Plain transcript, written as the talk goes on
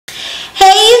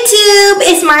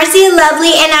It's Marcia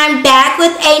Lovelyy and I'm back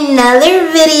with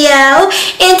another video,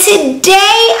 and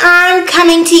today I'm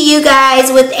coming to you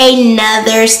guys with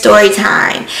another story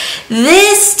time.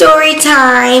 This story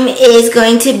time is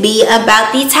going to be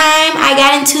about the time I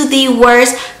got into the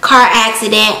worst car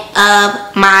accident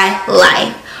of my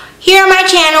life. Here on my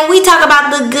channel, we talk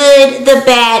about the good, the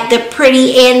bad, the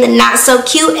pretty, and the not so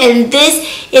cute, and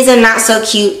this is a not so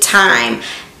cute time.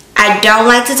 I don't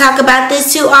like to talk about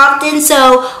this too often,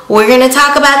 so we're going to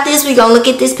talk about this. We're going to look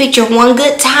at this picture one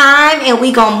good time, and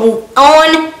we're going to move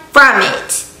on from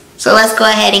it. So let's go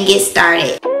ahead and get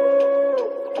started.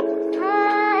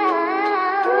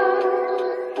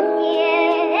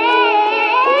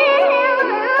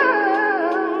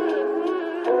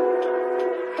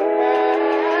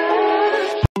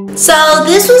 So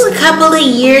this was a couple of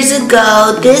years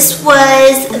ago. This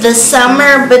was the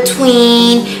summer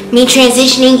between me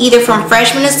transitioning either from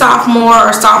freshman to sophomore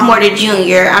or sophomore to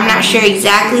junior. I'm not sure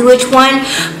exactly which one,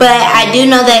 but I do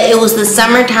know that it was the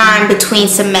summertime between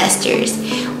semesters.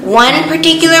 One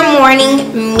particular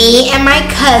morning, me and my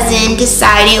cousin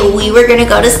decided we were going to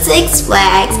go to Six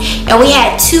Flags, and we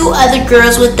had two other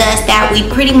girls with us that we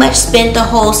pretty much spent the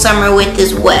whole summer with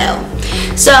as well.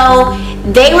 So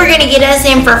they were gonna get us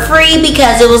in for free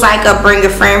because it was like a bring a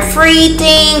friend free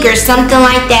thing or something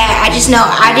like that. I just know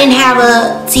I didn't have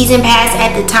a season pass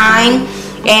at the time,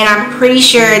 and I'm pretty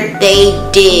sure they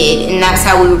did, and that's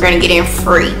how we were gonna get in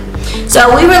free. So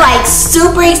we were like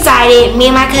super excited. Me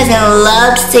and my cousin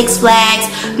loved Six Flags.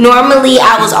 Normally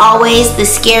I was always the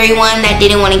scary one that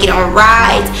didn't want to get on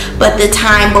rides, but the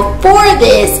time before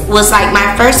this was like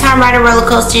my first time riding roller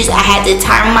coasters. I had the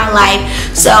time of my life,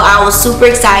 so I was super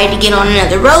excited to get on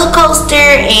another roller coaster,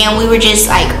 and we were just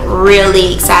like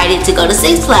really excited to go to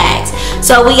Six Flags.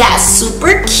 So we got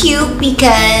super cute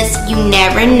because you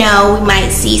never know, we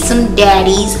might see some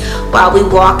daddies while we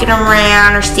walking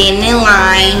around or standing in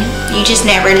line. You just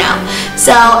never know.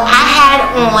 So I had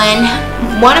on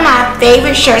one of my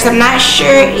favorite shirts. I'm not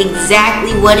sure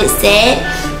exactly what it said,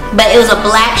 but it was a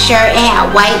black shirt. It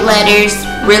had white letters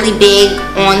really big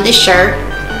on the shirt.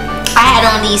 I had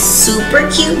on these super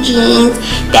cute jeans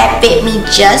that fit me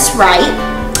just right.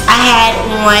 I had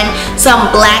on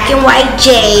some black and white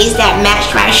J's that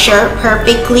matched my shirt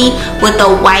perfectly with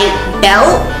a white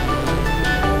belt.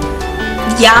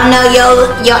 Y'all know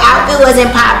your outfit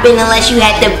wasn't popping unless you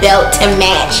had the belt to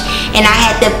match, and I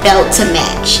had the belt to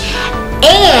match.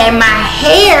 And my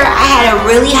hair, I had a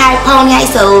really high pony. I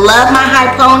used to love my high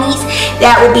ponies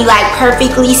that would be like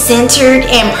perfectly centered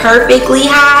and perfectly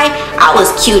high. I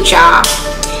was cute, y'all.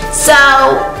 So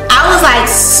I was like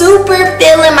super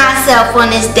feeling myself on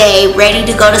this day, ready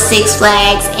to go to Six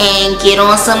Flags and get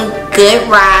on some good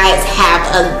rides, have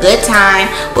a good time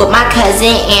with my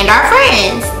cousin and our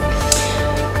friends.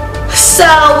 So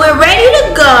we're ready to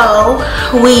go.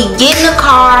 We get in the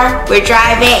car, we're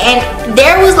driving, and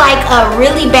there was like a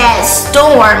really bad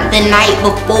storm the night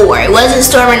before. It wasn't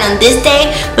storming on this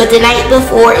day, but the night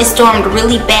before it stormed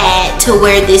really bad to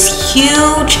where this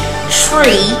huge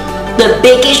tree, the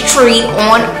biggest tree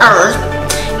on earth,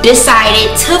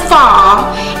 decided to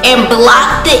fall and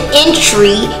block the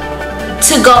entry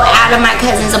to go out of my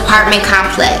cousin's apartment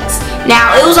complex.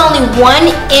 Now it was only one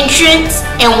entrance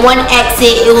and one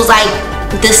exit. It was like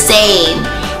the same,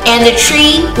 and the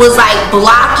tree was like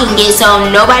blocking it, so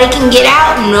nobody can get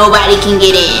out, nobody can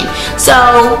get in. So,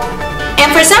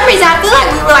 and for some reason I feel like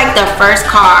we were like the first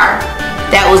car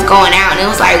that was going out, and it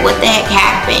was like, what the heck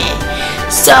happened?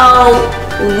 So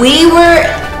we were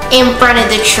in front of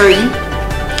the tree.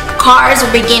 Cars were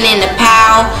beginning to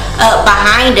pile up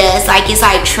behind us, like it's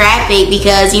like traffic,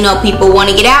 because you know people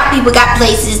want to get out, people got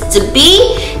places to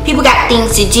be, people got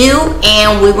things to do,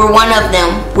 and we were one of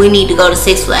them. We need to go to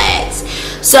Six Flags.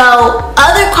 So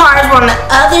other cars were on the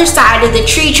other side of the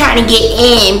tree trying to get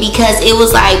in because it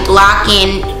was like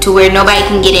blocking to where nobody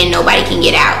can get in, nobody can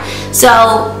get out.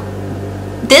 So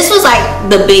this was like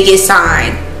the biggest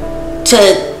sign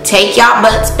to take y'all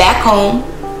butts back home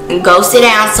and go sit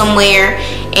down somewhere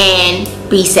and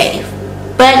be safe.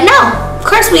 But no, of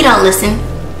course we don't listen.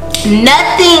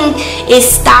 Nothing is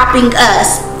stopping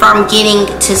us from getting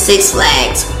to Six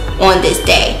Flags on this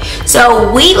day.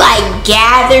 So we like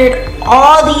gathered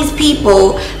all these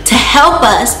people to help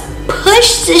us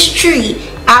push this tree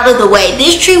out of the way.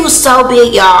 This tree was so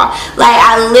big, y'all. Like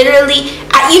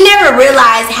you never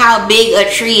realize how big a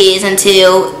tree is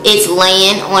until it's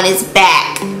laying on its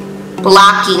back,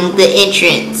 blocking the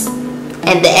entrance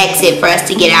and the exit for us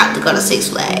to get out to go to Six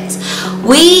Flags.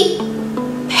 We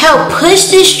helped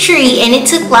push this tree, and it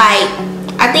took like,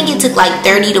 I think it took like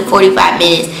 30 to 45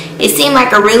 minutes. It seemed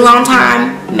like a really long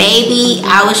time. Maybe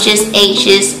I was just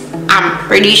anxious. I'm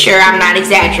pretty sure I'm not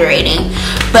exaggerating.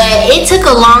 But it took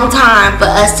a long time for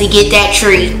us to get that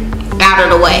tree out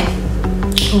of the way.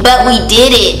 But we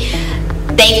did it.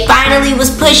 They finally was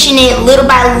pushing it little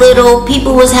by little.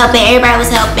 People was helping, everybody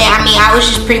was helping. I mean, I was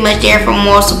just pretty much there for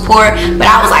moral support, but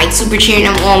I was like super cheering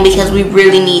them on because we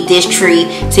really need this tree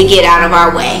to get out of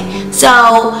our way. So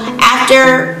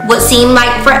after what seemed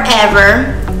like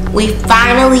forever, we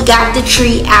finally got the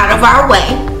tree out of our way,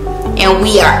 and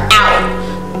we are out.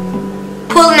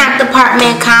 Pulling out the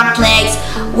apartment complex,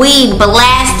 we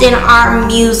blasting our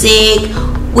music.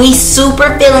 We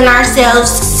super feeling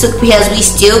ourselves because we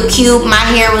still cute. My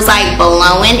hair was like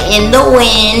blowing in the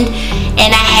wind,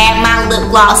 and I had my lip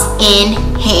gloss in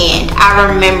hand. I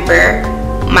remember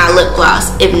my lip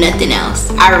gloss, if nothing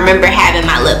else. I remember having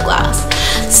my lip gloss.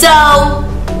 So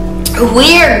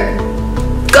we're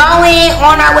going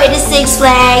on our way to Six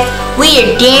Flags. We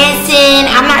are dancing.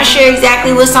 I'm not sure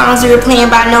exactly what songs we were playing,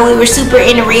 but I know we were super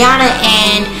into Rihanna,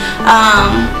 and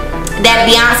that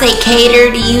Beyonce Cater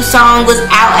to You song was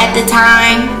out at the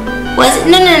time. Was it?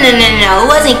 No. It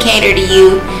wasn't Cater to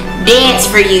You. Dance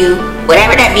for You.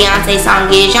 Whatever that Beyonce song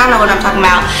is. Y'all know what I'm talking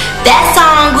about. That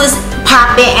song was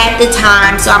popping at the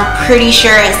time, so I'm pretty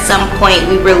sure at some point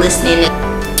we were listening.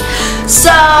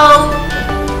 So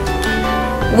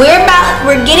we're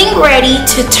getting ready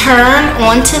to turn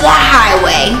onto the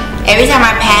highway. Every time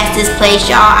I pass this place,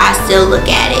 y'all, I still look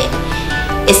at it.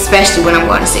 Especially when I'm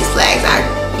going to Six Flags.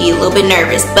 I be a little bit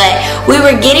nervous, but we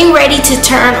were getting ready to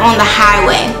turn on the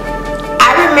highway.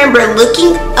 I remember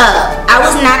looking up. I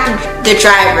was not the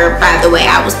driver, by the way.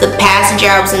 I was the passenger.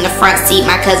 I was in the front seat.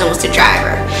 My cousin was the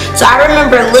driver. So I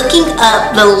remember looking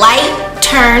up. The light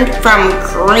turned from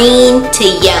green to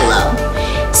yellow.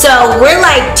 So we're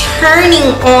like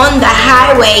turning on the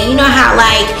highway. You know how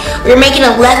like we're making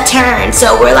a left turn.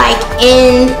 So we're like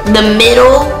in the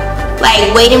middle,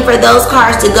 like waiting for those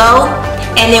cars to go.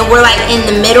 And then we're like in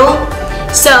the middle.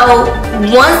 So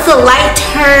once the light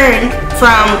turned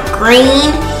from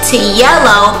green to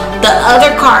yellow, the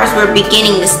other cars were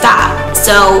beginning to stop.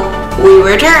 So we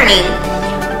were turning.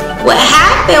 What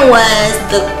happened was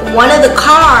one of the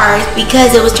cars,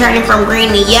 because it was turning from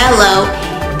green to yellow,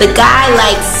 the guy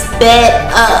like sped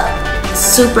up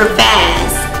super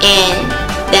fast, and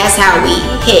that's how we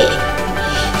hit.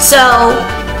 So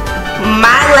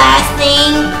my last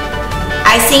thing,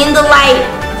 I seen the light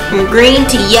from green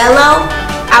to yellow.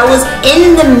 I was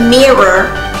in the mirror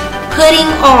putting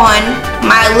on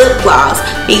my lip gloss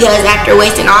because after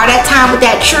wasting all that time with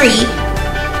that tree,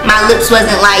 my lips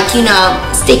wasn't like, you know,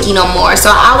 sticky no more.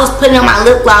 So I was putting on my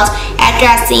lip gloss. After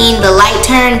I seen the light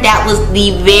turn, that was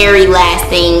the very last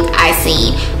thing I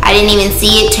seen. I didn't even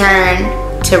see it turn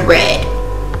to red.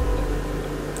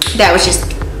 That was just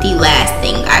the last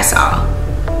thing I saw.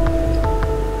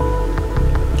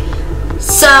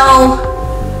 So,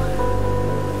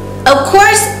 of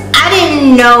course, I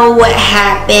didn't know what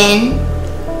happened.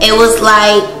 It was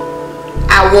like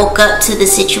I woke up to the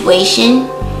situation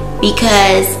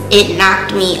because it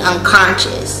knocked me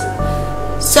unconscious.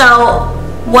 So,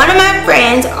 one of my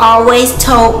friends always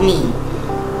told me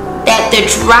that the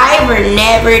driver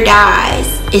never dies.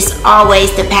 It's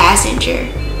always the passenger.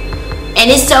 And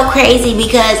it's so crazy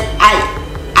because I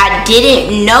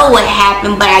didn't know what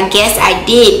happened, but I guess I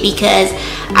did because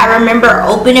I remember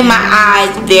opening my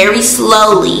eyes very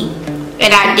slowly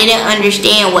and I didn't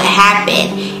understand what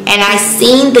happened. And I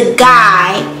seen the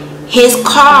guy, his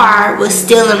car was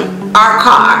still in our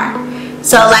car.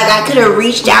 So like I could have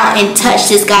reached out and touched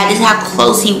this guy. This is how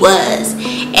close he was.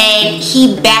 And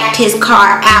he backed his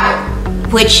car out,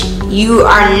 which you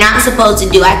are not supposed to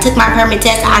do. I took my permit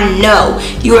test. I know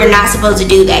you are not supposed to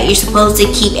do that. You're supposed to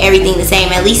keep everything the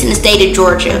same, at least in the state of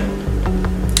Georgia.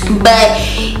 But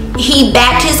he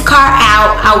backed his car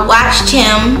out. I watched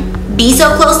him be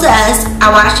so close to us.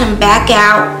 I watched him back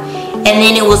out, and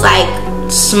then it was like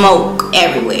smoke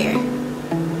everywhere.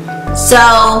 So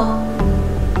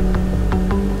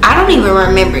I don't even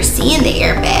remember seeing the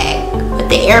airbag, but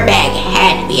the airbag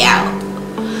had to be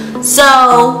out.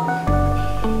 So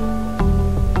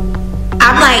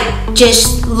I'm like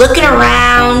just looking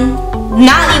around,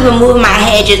 not even moving my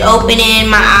head, just opening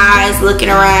my eyes, looking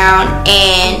around,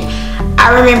 and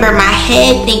I remember my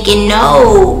head thinking,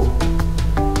 no,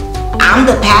 I'm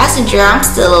the passenger, I'm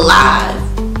still alive.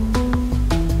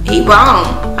 He wrong,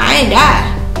 I ain't died.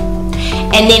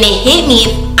 And then it hit me,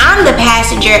 if I'm the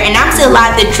passenger and I'm still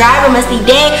alive, the driver must be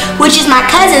dead, which is my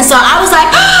cousin. So I was like,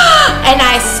 ah! And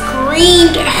I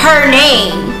screamed her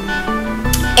name.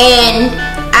 And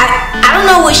I don't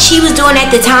know what she was doing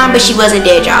at the time, but she wasn't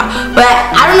dead, y'all. But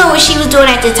I don't know what she was doing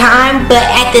at the time, but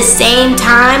at the same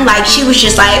time, like she was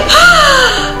just like,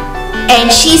 ah!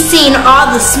 and she seen all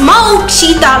the smoke.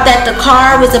 She thought that the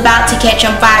car was about to catch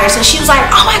on fire. So she was like,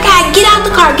 oh my God, get out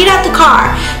the car, get out the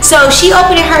car. So she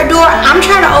opened her door. I'm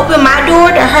trying to open my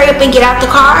door to hurry up and get out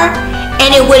the car,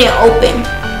 and it wouldn't open.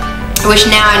 Which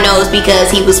now I know is because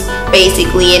he was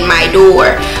basically in my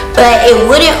door. But it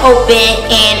wouldn't open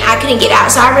and I couldn't get out.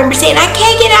 So I remember saying, I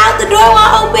can't get out, the door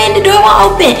won't open, the door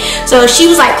won't open. So she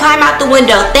was like, climb out the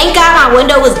window. Thank God my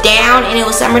window was down and it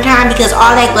was summertime, because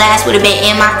all that glass would have been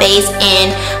in my face,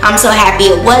 and I'm so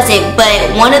happy it wasn't.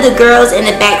 But one of the girls in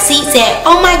the back seat said,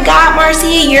 oh my God,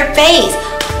 Marcia, your face.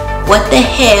 What the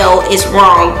hell is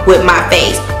wrong with my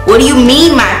face? What do you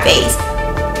mean my face?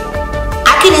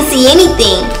 I couldn't see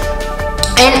anything.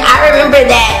 And I remember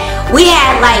that we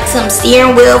had like some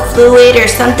steering wheel fluid or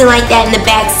something like that in the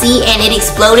back seat, and it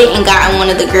exploded and got in one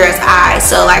of the girl's eyes.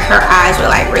 So like her eyes were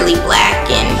like really black,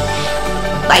 and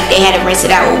like they had to rinse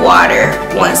it out with water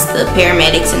once the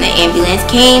paramedics and the ambulance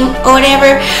came or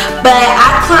whatever. But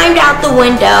I climbed out the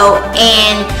window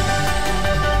and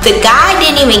the guy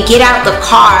didn't even get out the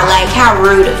car. Like, how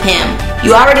rude of him.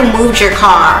 You already moved your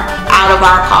car out of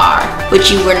our car,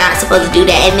 but you were not supposed to do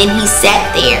that. And then he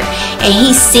sat there and he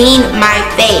seen my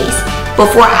face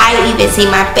before I even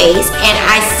seen my face, and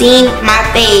I seen my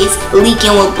face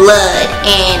leaking with blood,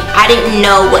 and I didn't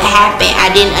know what happened.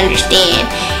 I didn't understand,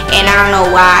 and I don't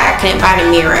know why I couldn't find a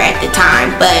mirror at the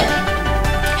time, but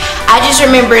I just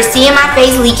remember seeing my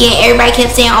face leaking. Everybody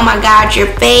kept saying, oh my God, your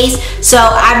face. So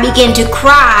I began to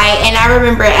cry, and I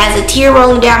remember as a tear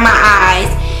rolling down my eyes,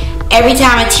 every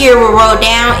time a tear would roll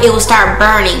down, it would start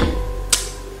burning.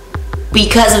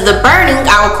 Because of the burning,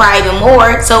 I would cry even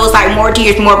more. So it was like more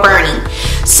tears, more burning.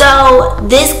 So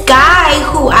this guy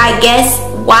who I guess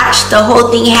watched the whole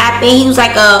thing happen, he was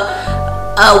like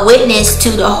a witness to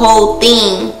the whole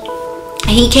thing.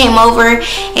 He came over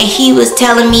and he was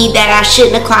telling me that I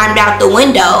shouldn't have climbed out the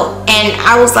window. And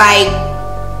I was like,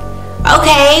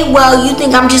 okay, well, you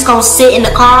think I'm just gonna sit in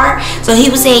the car? So he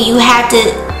was saying you have to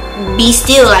be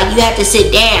still, like you have to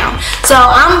sit down. So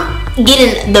I'm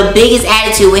getting the biggest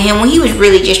attitude with him when he was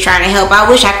really just trying to help. I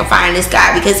wish I could find this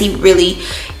guy, because he really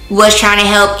was trying to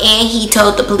help, and he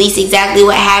told the police exactly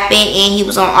what happened, and he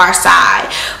was on our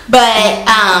side. But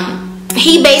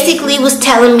he basically was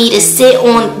telling me to sit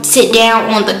down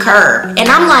on the curb, and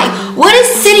I'm like, what is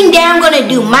sitting down gonna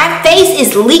do? My face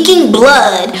is leaking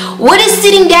blood. What is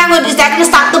sitting down gonna do? Is that gonna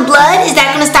stop the blood? Is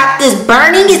that gonna stop this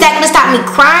burning? Is that gonna stop me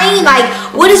crying? Like,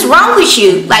 what is wrong with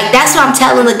you? Like, that's what I'm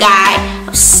telling the guy.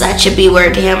 I'm such a B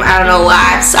word to him. I don't know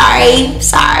why. Sorry.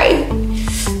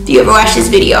 If you ever watch this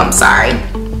video, I'm sorry.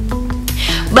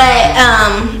 But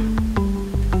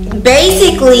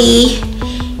basically,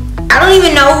 I don't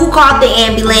even know who called the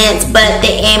ambulance, but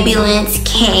the ambulance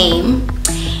came.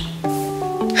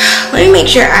 Let me make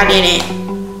sure I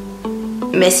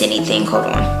didn't miss anything. Hold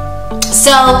on.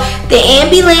 So the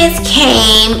ambulance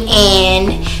came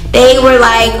and they were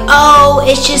like, oh,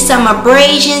 it's just some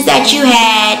abrasions that you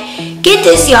had. Get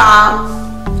this, y'all.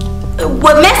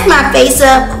 What messed my face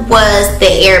up was the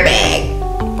airbag.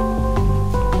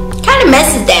 Kind of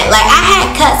messes that. Like, I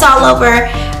had cuts all over,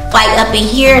 like up in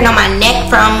here and on my neck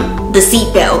from the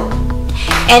seatbelt.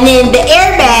 And then the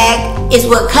airbag is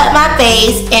what cut my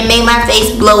face and made my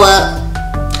face blow up,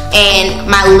 and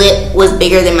my lip was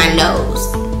bigger than my nose.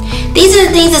 These are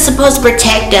the things that's supposed to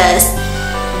protect us,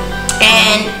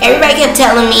 and everybody kept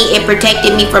telling me it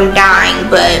protected me from dying,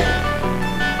 but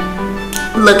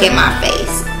look at my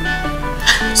face.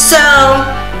 So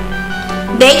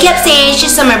they kept saying it's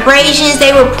just some abrasions.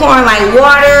 They were pouring like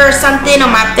water or something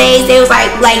on my face. They was like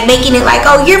making it like,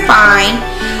 oh, you're fine.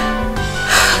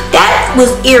 That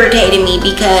was irritating me,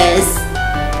 because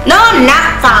no, I'm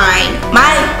not fine.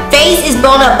 My face is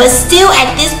blown up, but still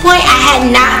at this point I had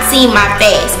not seen my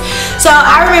face. So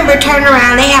I remember turning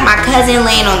around, they had my cousin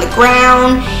laying on the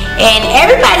ground, and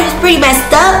everybody was pretty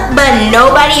messed up, but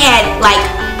nobody had like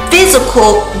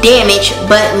physical damage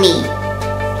but me.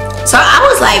 So I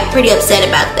was like pretty upset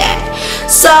about that.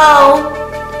 So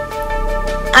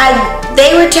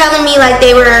they were telling me like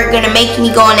they were gonna make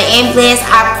me go in the ambulance.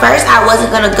 At first I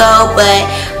wasn't gonna go, but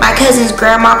my cousin's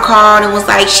grandma called and was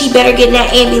like, she better get in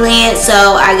that ambulance. So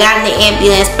I got in the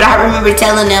ambulance, but I remember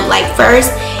telling them like,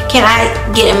 first, can I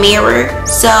get a mirror?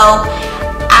 So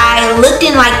I looked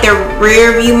in like the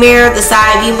rear view mirror, the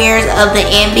side view mirrors of the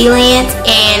ambulance,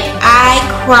 and I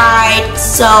cried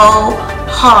so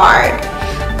hard.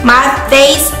 My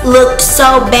face looked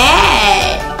so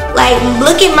bad. Like,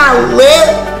 look at my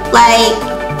lip. Like,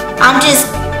 I'm just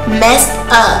messed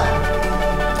up.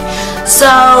 So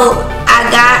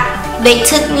they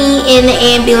took me in the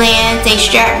ambulance. They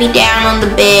strapped me down on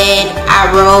the bed. I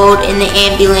rolled in the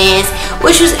ambulance.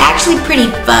 which was actually pretty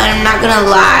fun. I'm not gonna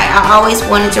lie. I always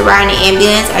wanted to ride an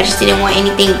ambulance. I just didn't want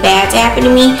anything bad to happen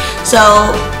to me. So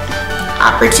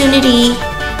opportunity,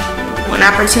 when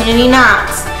opportunity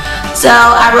knocks. So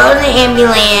I rode in the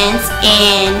ambulance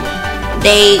and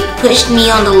they pushed me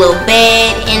on the little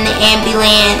bed in the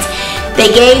ambulance. They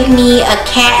gave me a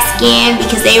CAT scan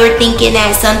because they were thinking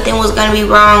that something was going to be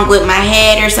wrong with my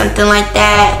head or something like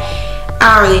that.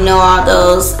 I don't really know all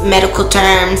those medical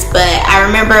terms, but I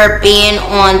remember being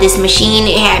on this machine.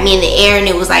 It had me in the air and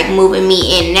it was like moving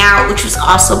me in and out, which was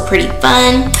also pretty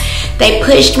fun. They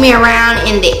pushed me around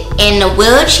in the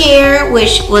wheelchair,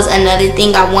 which was another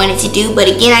thing I wanted to do. But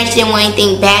again, I just didn't want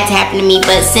anything bad to happen to me.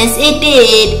 But since it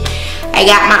did, I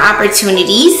got my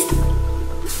opportunities.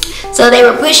 So they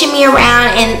were pushing me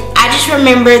around, and I just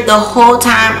remember the whole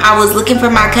time I was looking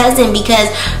for my cousin because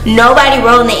nobody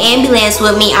rode in the ambulance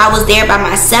with me. I was there by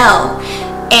myself.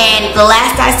 And the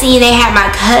last I seen, they had my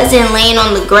cousin laying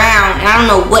on the ground, and I don't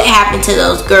know what happened to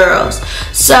those girls.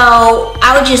 So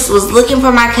I was looking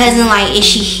for my cousin, like, is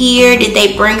she here? Did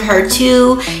they bring her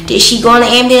too? Did she go in the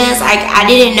ambulance? Like, I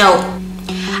didn't know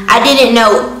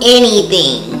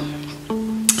anything.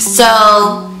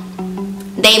 So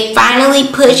they finally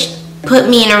put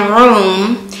me in a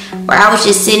room where I was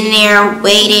just sitting there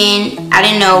waiting. I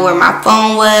didn't know where my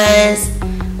phone was.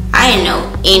 I didn't know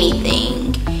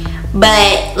anything.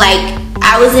 But like,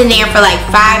 I was in there for like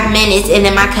 5 minutes and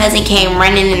then my cousin came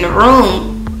running in the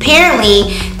room.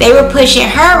 Apparently they were pushing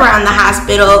her around the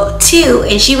hospital too,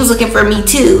 and she was looking for me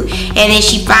too. And then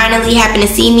she finally happened to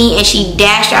see me and she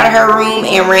dashed out of her room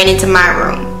and ran into my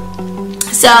room.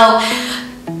 So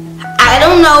I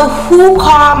don't know who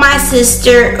called my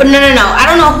sister. No. I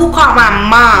don't know who called my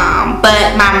mom,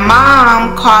 but my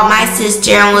mom called my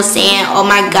sister and was saying, oh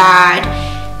my God,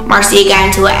 Marcia got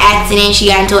into an accident. She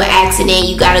got into an accident.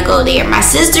 You gotta go there. My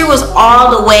sister was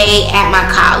all the way at my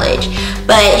college,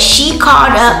 but she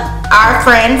called up our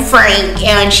friend Frank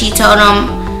and she told him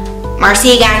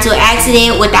Marcia got into an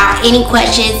accident without any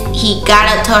questions. He got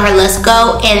up, told her let's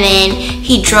go, and then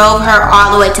he drove her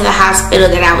all the way to the hospital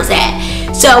that I was at.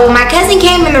 So when my cousin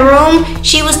came in the room,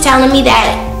 she was telling me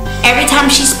that every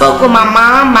time she spoke with my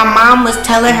mom was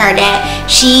telling her that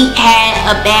she had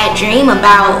a bad dream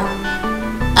about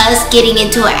us getting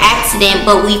into an accident,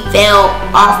 but we fell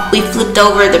off, we flipped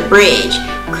over the bridge.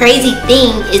 Crazy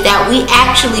thing is that we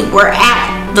actually were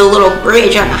at the little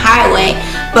bridge on the highway,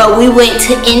 but we went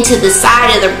into the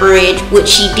side of the bridge, which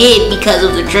she did because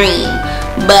of the dream.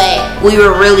 But we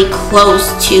were really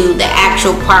close to the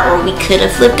actual part where we could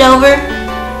have flipped over.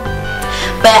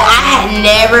 But I had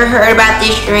never heard about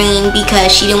this dream because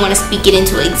she didn't want to speak it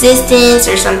into existence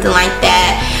or something like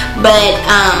that. But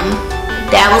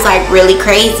that was like really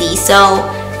crazy. So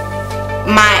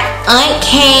my aunt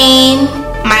came,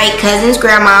 my cousin's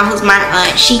grandma, who's my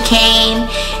aunt, she came,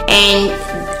 and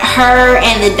her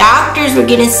and the doctors were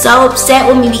getting so upset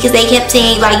with me because they kept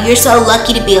saying like, you're so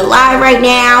lucky to be alive right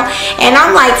now. And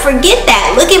I'm like, forget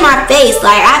that, look at my face.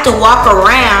 Like, I have to walk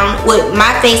around with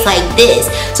my face like this.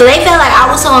 So they felt like I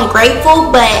was so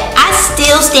ungrateful, but I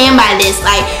still stand by this.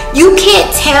 Like, you can't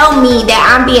tell me that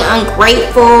I'm being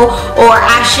ungrateful or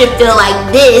I should feel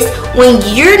like this when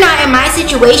you're not in my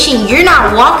situation. You're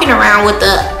not walking around with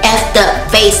a effed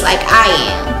up face like I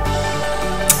am.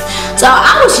 So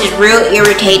I was just real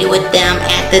irritated with them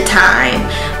at the time.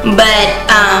 But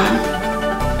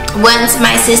once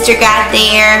my sister got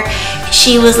there,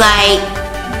 she was like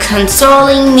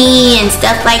consoling me and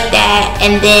stuff like that.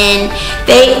 And then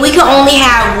we could only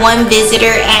have one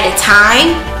visitor at a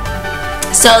time.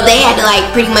 So they had to like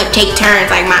pretty much take turns.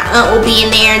 Like, my aunt will be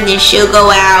in there and then she'll go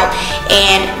out,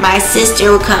 and my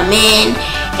sister would come in,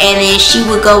 and then she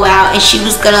would go out, and she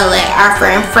was gonna let our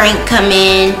friend Frank come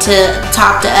in to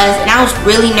talk to us. And I was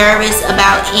really nervous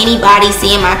about anybody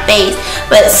seeing my face.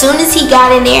 But as soon as he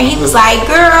got in there, he was like,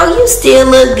 girl, you still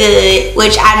look good,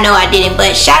 which I know I didn't,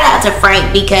 but shout out to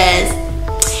Frank because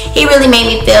he really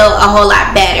made me feel a whole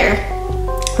lot better.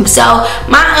 So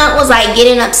my aunt was like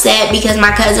getting upset because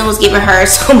my cousin was giving her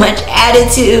so much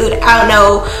attitude. I don't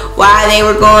know why they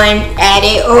were going at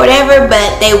it or whatever,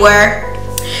 but they were.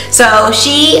 So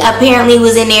she apparently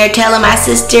was in there telling my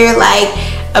sister like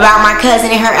about my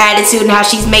cousin and her attitude and how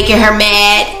she's making her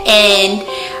mad. And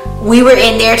we were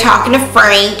in there talking to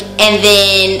Frank, and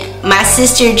then my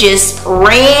sister just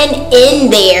ran in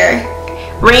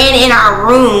our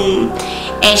room.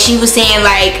 And she was saying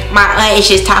like, my aunt is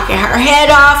just talking her head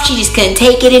off. She just couldn't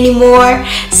take it anymore.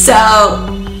 So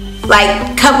like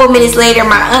a couple minutes later,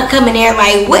 my aunt come in there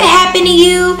like, what happened to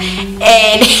you?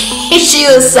 And she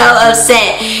was so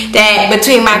upset. that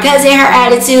between my cousin, her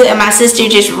attitude, and my sister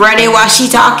just running while she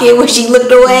talking, when she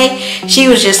looked away, she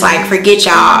was just like, forget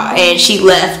y'all, and she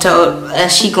left, told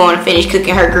us she going to finish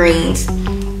cooking her greens.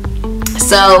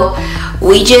 So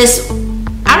we just,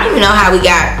 I don't even know how we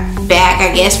got back.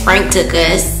 I guess Frank took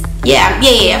us.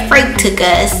 Yeah, Frank took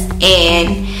us.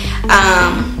 And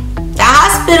the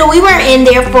hospital, we weren't in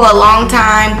there for a long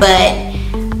time, but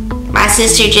my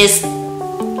sister just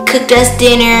cooked us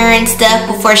dinner and stuff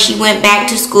before she went back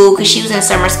to school, because she was in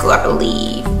summer school, I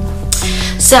believe.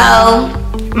 So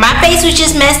my face was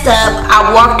just messed up.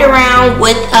 I walked around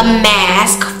with a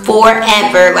mask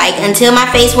forever. Like, until my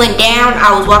face went down,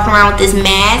 I was walking around with this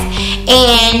mask.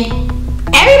 And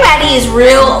everybody is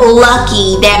real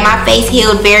lucky that my face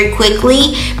healed very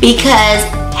quickly, because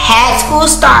had school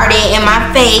started and my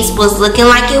face was looking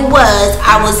like it was,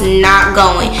 I was not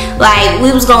going. Like, we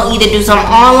was gonna either do some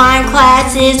online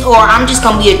classes, or I'm just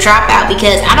gonna be a dropout,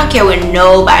 because I don't care what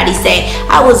nobody say,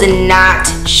 I was not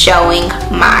showing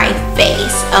my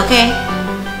face, okay?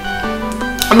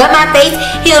 But my face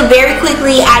healed very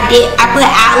quickly. I put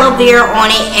aloe vera on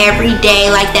it every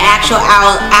day, like the actual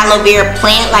aloe vera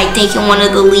plant, like taking one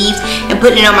of the leaves and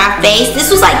putting it on my face. This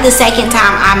was like the second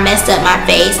time I messed up my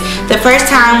face. The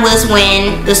first time was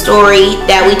when the story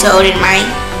that we told in my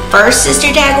first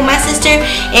sister tag with my sister,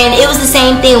 and it was the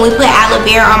same thing. We put aloe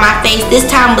vera on my face. This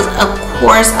time was, of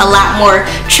course, a lot more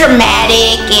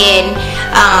traumatic and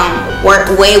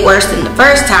way worse than the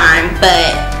first time,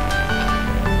 but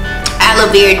aloe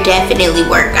vera definitely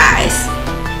worked, guys.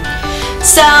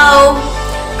 So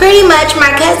pretty much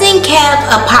my cousin kept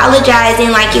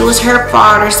apologizing like it was her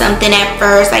fault or something at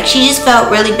first. Like, she just felt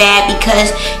really bad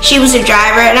because she was a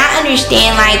driver, and I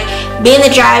understand, like, being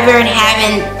the driver and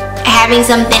having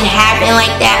something happen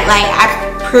like that, like, I'm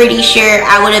pretty sure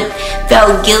I would have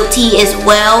felt guilty as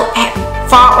well,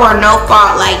 fault or no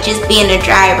fault, like just being a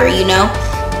driver, you know.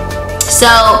 So,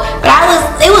 but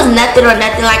it was nothing or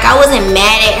nothing. Like, I wasn't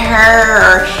mad at her,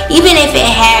 or even if it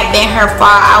had been her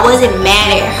fault, I wasn't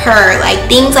mad at her. Like,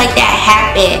 things like that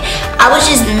happen. I was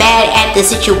just mad at the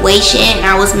situation.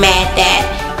 I was mad that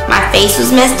my face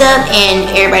was messed up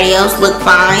and everybody else looked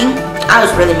fine. I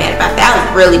was really mad about that. I was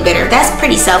really bitter. That's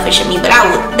pretty selfish of me, but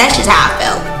that's just how I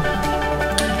felt.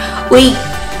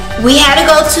 We had to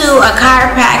go to a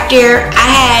chiropractor. I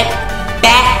had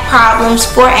back problems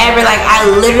forever. Like, I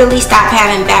literally stopped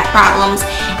having back problems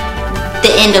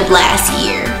the end of last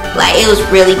year. Like, it was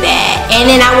really bad, and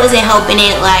then I wasn't helping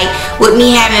it. Like, with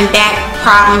me having back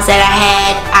problems that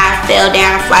I fell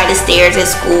down a flight of stairs at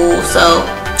school, so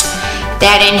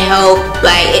that didn't help.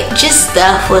 Like, just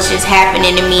stuff was just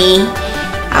happening to me.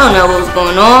 I don't know what was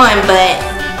going on, but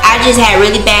I just had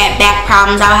really bad back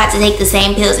problems. I would have to take the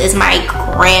same pills as my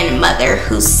grandmother,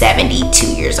 who's 72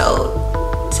 years old.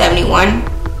 71,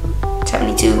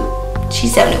 72,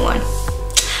 she's 71.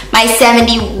 My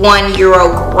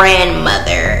 71-year-old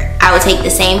grandmother, I would take the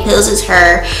same pills as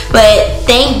her, but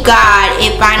thank God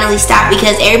it finally stopped,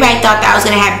 because everybody thought that I was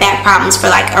gonna have back problems for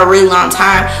like a really long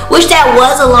time, which that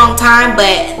was a long time,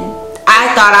 but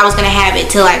I thought I was gonna have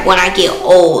it till like when I get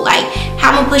old. Like,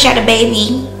 how I'm gonna push out a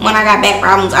baby when I got back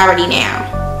problems already now?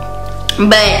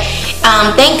 But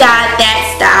thank God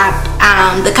that stopped.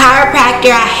 The chiropractor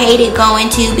I hated going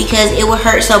to because it would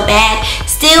hurt so bad.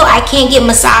 Still, I can't get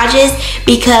massages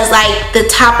because like the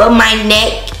top of my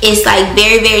neck is like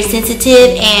very, very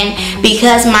sensitive, and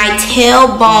because my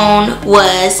tailbone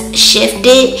was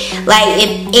shifted, like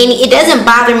it doesn't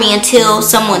bother me until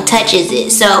someone touches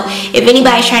it. So if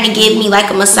anybody's trying to give me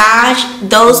like a massage,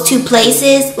 those two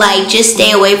places, like, just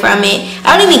stay away from it.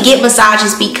 I don't even get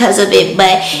massages because of it,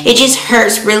 but it just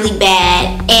hurts really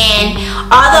bad. And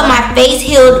although my face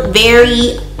healed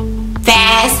very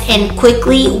fast and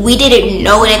quickly, we didn't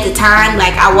know it at the time.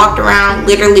 Like, I walked around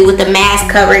literally with a mask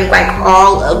covering like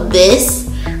all of this,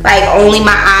 like only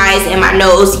my eyes and my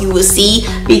nose you would see,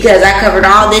 because I covered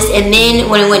all this. And then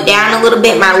when it went down a little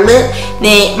bit, my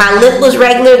lip was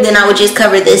regular, then I would just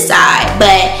cover this side.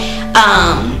 But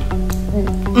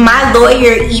my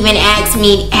lawyer even asked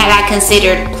me had I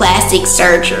considered plastic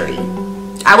surgery.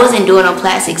 I wasn't doing a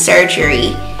plastic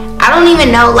surgery. I don't even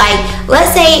know, like,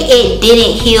 let's say it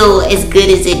didn't heal as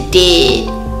good as it did.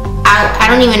 I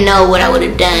don't even know what I would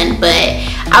have done, but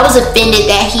I was offended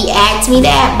that he asked me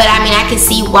that. But I mean, I can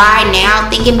see why now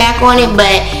thinking back on it,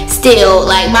 but still,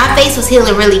 like, my face was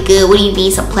healing really good. What do you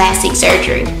mean some plastic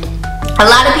surgery? A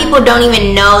lot of people don't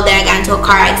even know that I got into a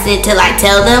car accident till I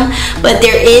tell them, but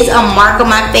there is a mark on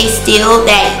my face still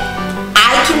that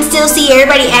I can still see.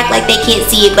 Everybody act like they can't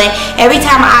see it, but every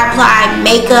time I apply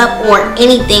makeup or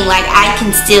anything, like, I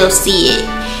can still see it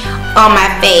on my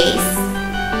face.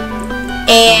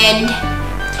 And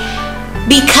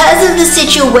because of the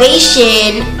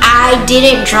situation, I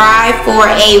didn't drive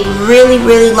for a really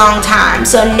long time.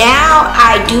 So now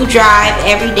I do drive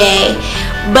every day,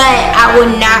 but I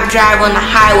would not drive on the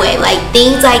highway. Like,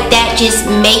 things like that just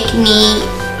make me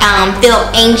feel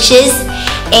anxious,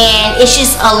 and it's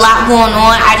just a lot going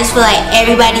on. I just feel like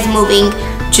everybody's moving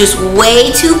just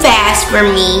way too fast for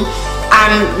me.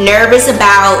 I'm nervous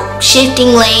about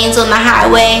shifting lanes on the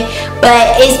highway,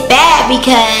 but it's bad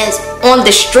because on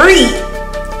the street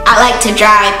I like to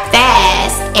drive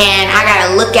fast and I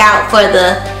gotta look out for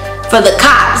the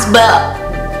cops. But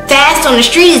fast on the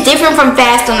street is different from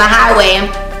fast on the highway.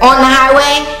 On the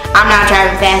highway, I'm not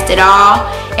driving fast at all.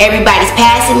 Everybody's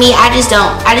passing me. I just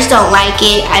don't like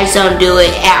it. I just don't do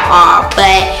it at all.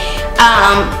 But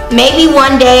maybe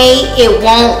one day it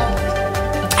won't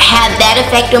have that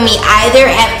effect on me either.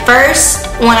 At first,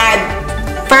 when I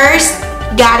first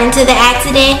got into the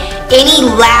accident, any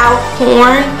loud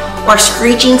horn or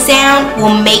screeching sound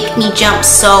will make me jump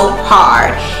so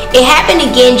hard. It happened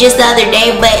again just the other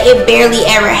day, but it barely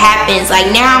ever happens.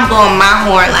 Like, now I'm blowing my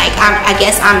horn, like I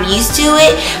guess I'm used to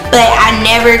it, but I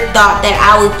never thought that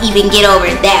I would even get over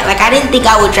that. Like, I didn't think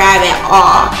I would drive at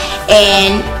all,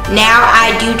 and now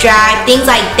I do drive. Things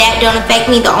like that don't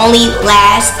affect me. The only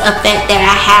last effect that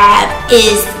I have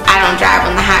is I don't drive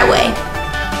on the highway.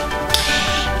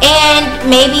 And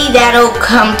maybe that'll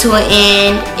come to an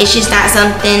end. It's just not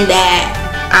something that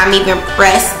I'm even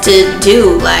pressed to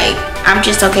do. Like, I'm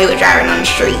just okay with driving on the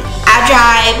street. I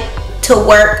drive to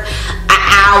work an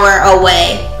hour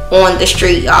away on the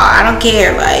street, y'all. I don't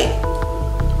care. Like,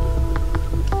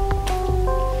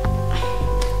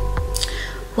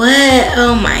 what?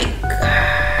 Oh my God.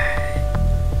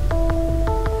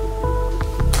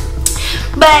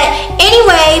 But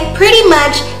anyway, pretty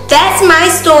much that's my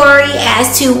story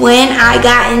as to when I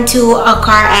got into a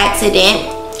car accident.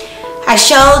 I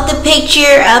showed the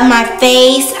picture of my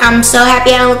face. I'm so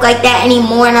happy I don't look like that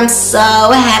anymore, and I'm so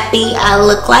happy I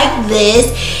look like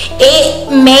this.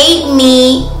 It made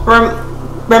me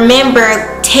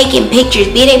remember taking pictures,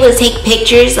 being able to take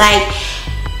pictures. Like,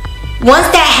 once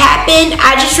that happened,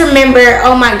 I just remember,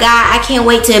 oh my God, I can't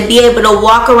wait to be able to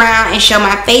walk around and show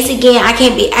my face again. I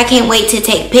can't wait to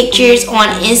take pictures on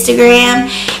Instagram.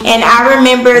 And I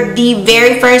remember the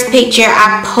very first picture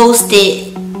I posted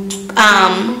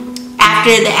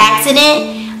after the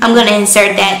accident. I'm gonna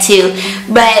insert that too.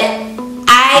 But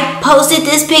I posted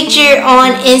this picture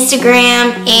on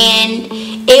Instagram, and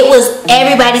it was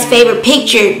everybody's favorite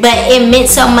picture, but it meant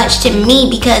so much to me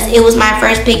because it was my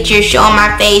first picture showing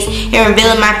my face and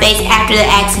revealing my face after the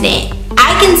accident.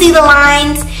 I can see the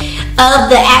lines of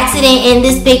the accident in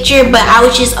this picture, but I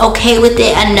was just okay with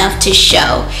it enough to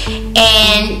show.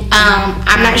 And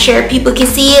I'm not sure if people can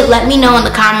see it. Let me know in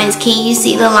the comments. Can you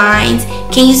see the lines?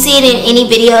 Can you see it in any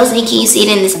videos? And can you see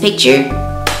it in this picture?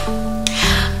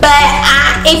 But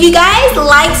if you guys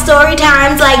like story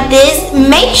times like this,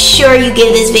 make sure you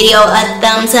give this video a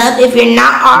thumbs up. If you're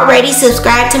not already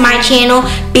subscribed to my channel,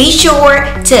 be sure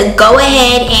to go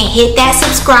ahead and hit that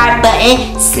subscribe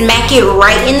button, smack it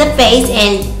right in the face,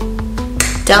 and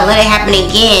don't let it happen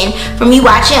again from you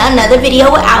watching another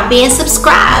video without being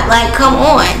subscribed. Like, come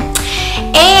on.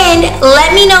 And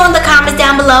let me know in the comments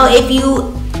down below if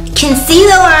you can see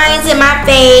the lines in my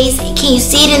face. Can you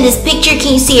see it in this picture?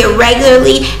 Can you see it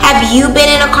regularly? Have you been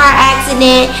in a car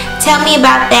accident? Tell me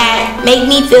about that. Make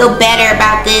me feel better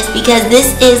about this, because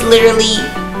this is literally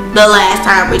the last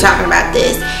time we're talking about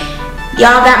this.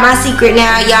 Y'all got my secret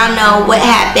now. Y'all know what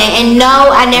happened. And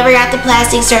no, I never got the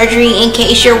plastic surgery, in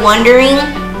case you're wondering.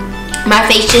 My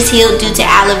face just healed due to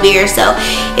aloe vera. So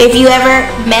if you ever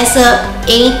mess up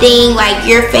anything like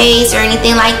your face or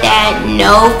anything like that,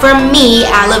 know from me,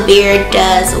 aloe vera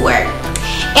does work.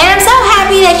 And I'm so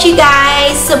happy that you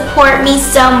guys support me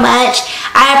so much.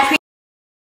 I appreciate